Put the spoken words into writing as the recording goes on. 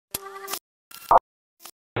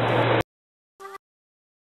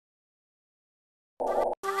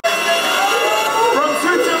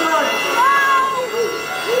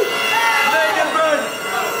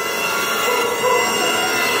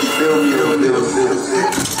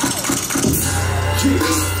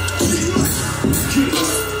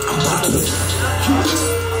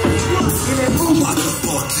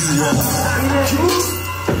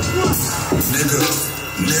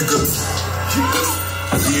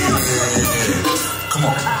Come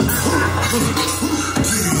on. I'm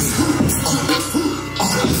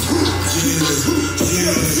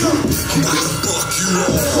about to fuck you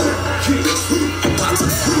all.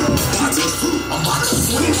 I'm about to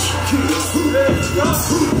switch.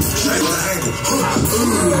 Change the angle.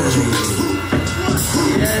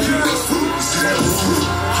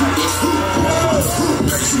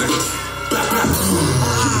 Thanks, nigga.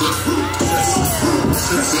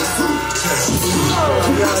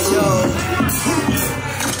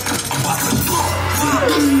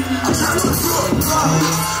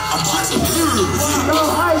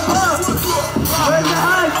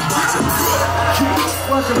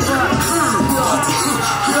 What the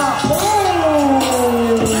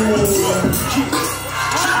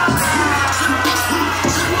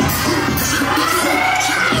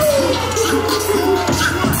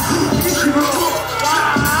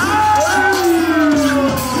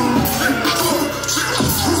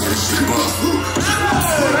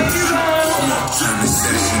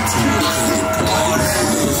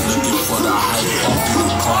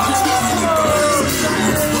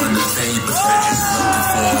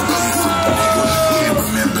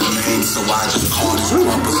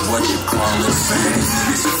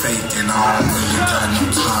and I don't really got no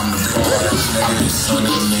time to ball. Niggas, son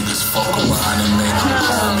of niggas fuck around and make them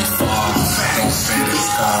call me father. Don't say this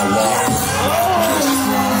Skywalker.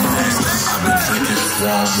 I've been drinking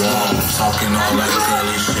Swan Wall, talking all that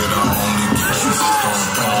girly shit. I only get you stone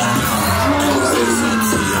dog. Niggas say something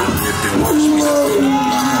to y'all, rip and watch me spin the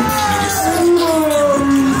block. Niggas say you can't get ripped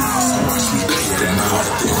in the house, so watch me take them out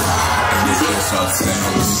there. And this gets out town,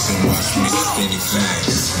 you can watch me spin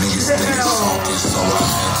things. Niggas think it's salty, so I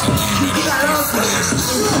had to give it a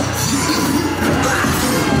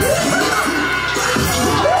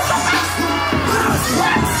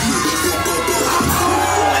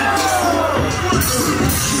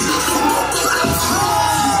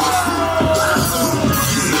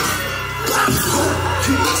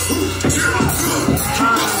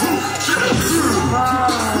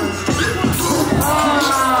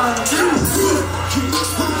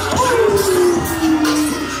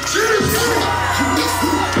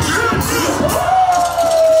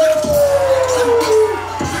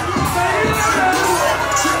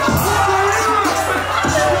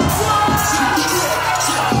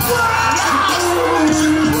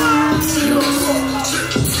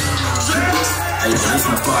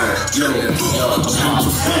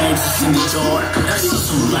in the dark, I see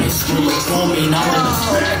some lights roll up on me, and I'm in the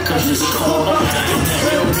back of this car. I'm thinking the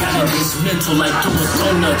hell kind of this mental, like doing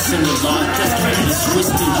donuts in the lot. Just getting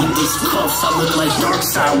twisted with these cuffs. I look like Dark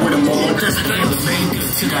Side with them all. Just getting finger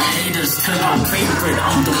to the haters, till I'm favorite.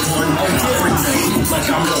 I'm the one. I bring the heat like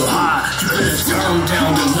I'm no high. You better turn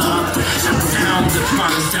down the knob. Every pound to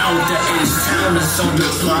find out that H-Town is on the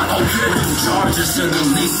block. With the charges and the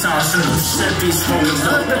Lissons and the Chevys rolling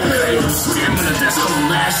up. Okay, the stamina that's gonna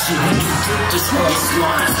last you when you get this whole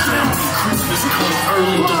slide. Family Christmas come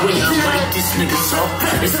early, the way I light these niggas up.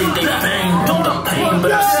 They say they banged on the pain,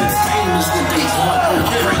 but I see pain is what they want. I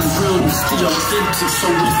bring realness, the authentic, so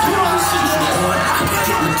we feel this is your heart. I can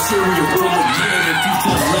get material full of lead if you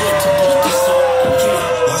feel led to bust this up. Okay,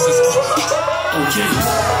 watch this up. Okay,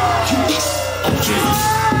 okay.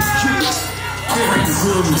 I bring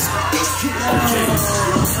realness. Okay,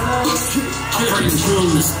 I bring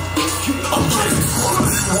realness. Okay,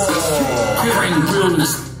 I bring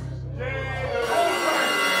realness.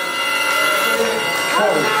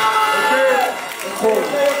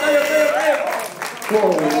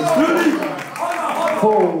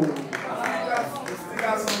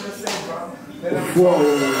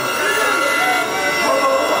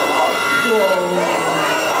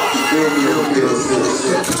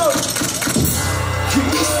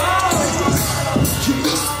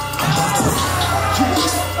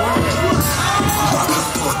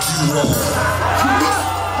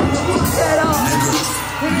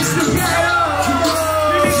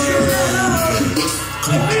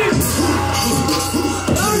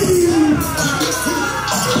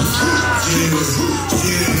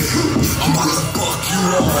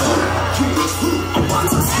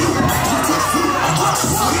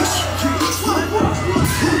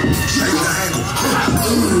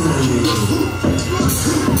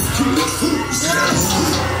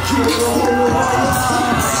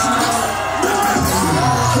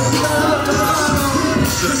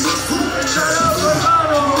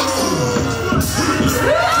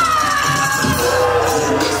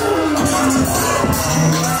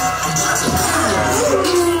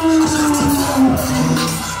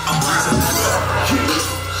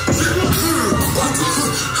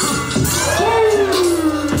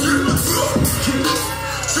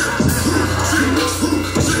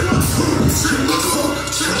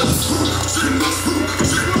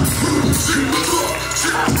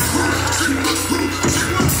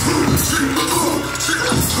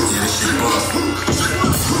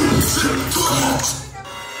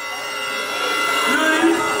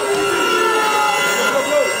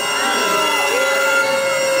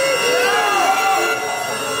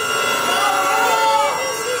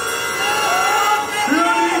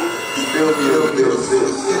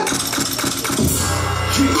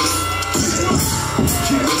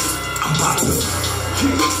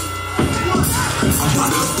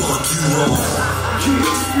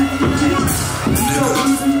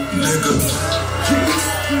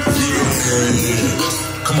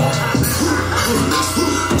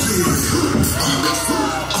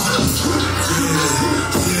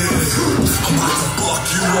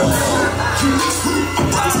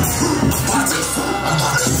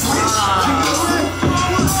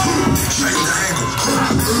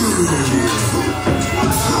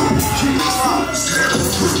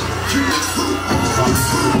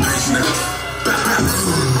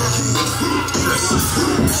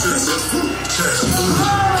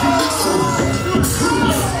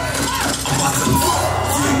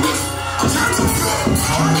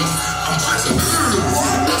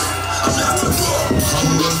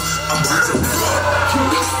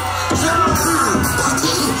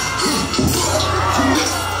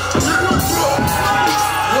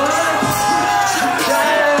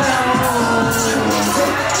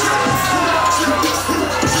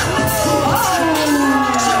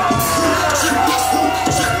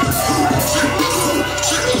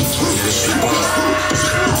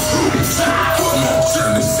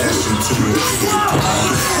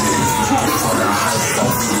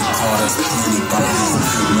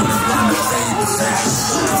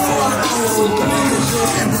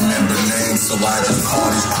 call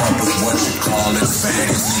these crumpers, what you call it?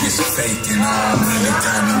 Fatties, niggas faking, I don't really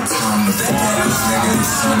got no time to fake ass niggas.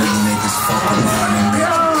 Son of niggas fuck around and make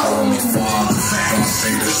you call me father. Don't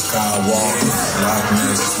say the Skywalker, Loch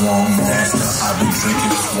Ness, Swan Monster. I be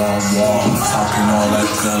drinking Swan water, talking all that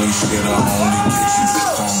gully shit. I only get you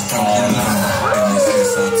from Harlem. And this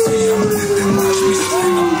SRT, I'm whipping, watch me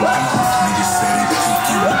spin the block. Niggas say they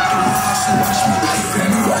peeking with the watch, so watch me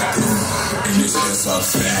peeping out there. And this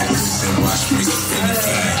SRT, then watch me spin the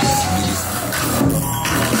flag.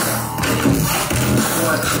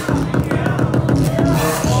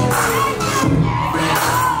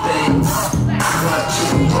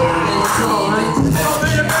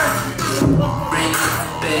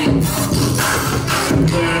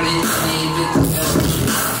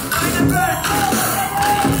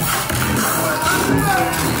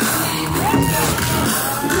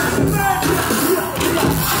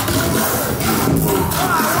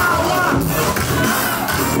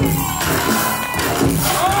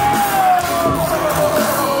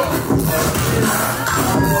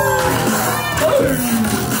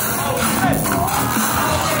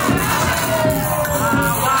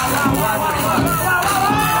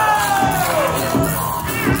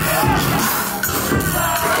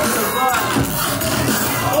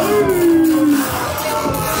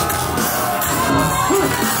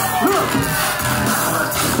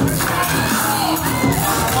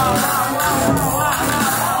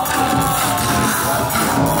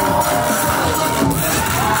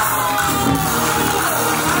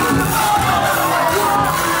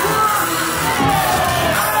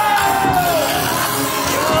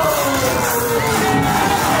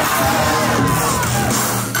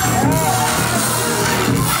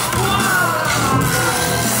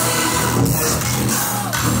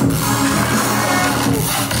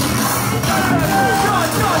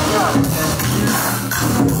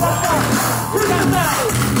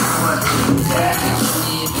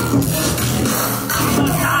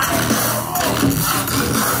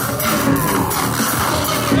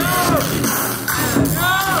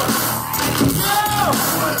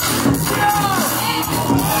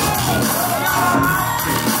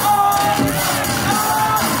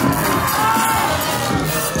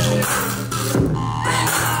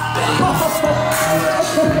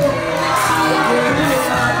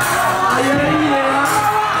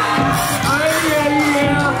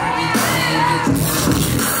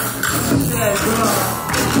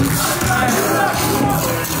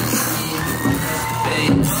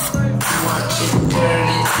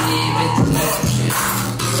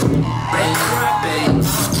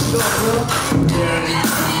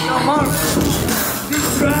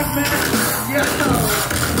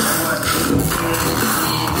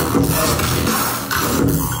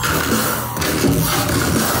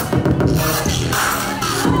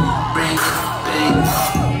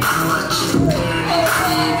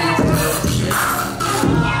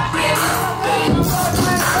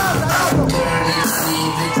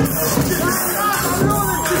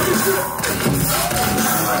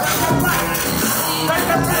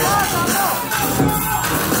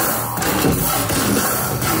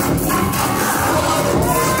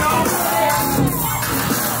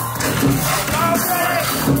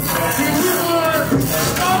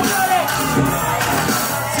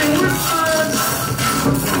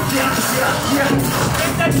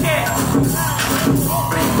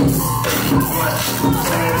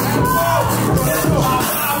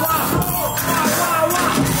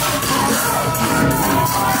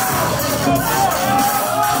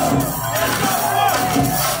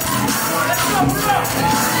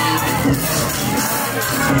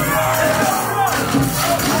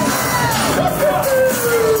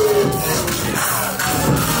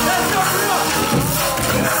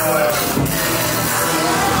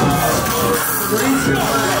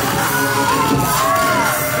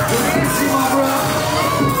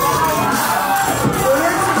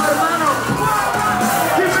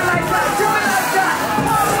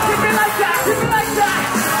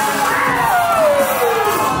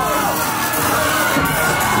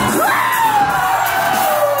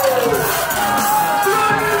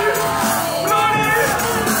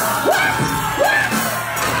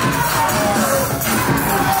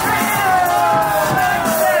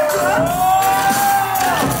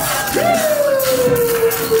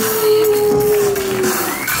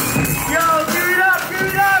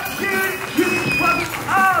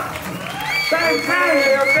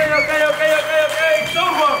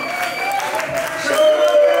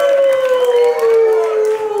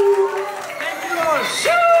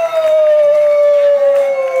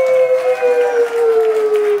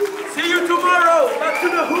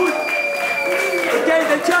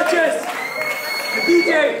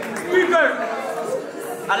 DJ, speaker,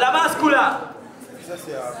 a la báscula.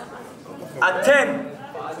 At 10.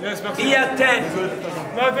 Be at 10.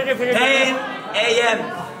 10 a.m.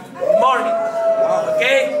 morning.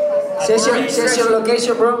 Okay? Session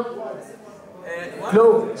location, bro.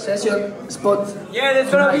 No, session spot. Yeah,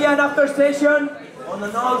 there's gonna be an after session on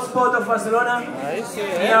an old spot of Barcelona.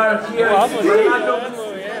 We are here.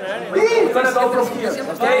 We're gonna go from here.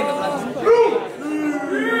 Okay?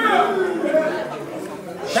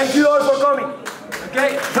 Thank you all for coming.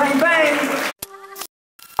 Okay? Bang bang!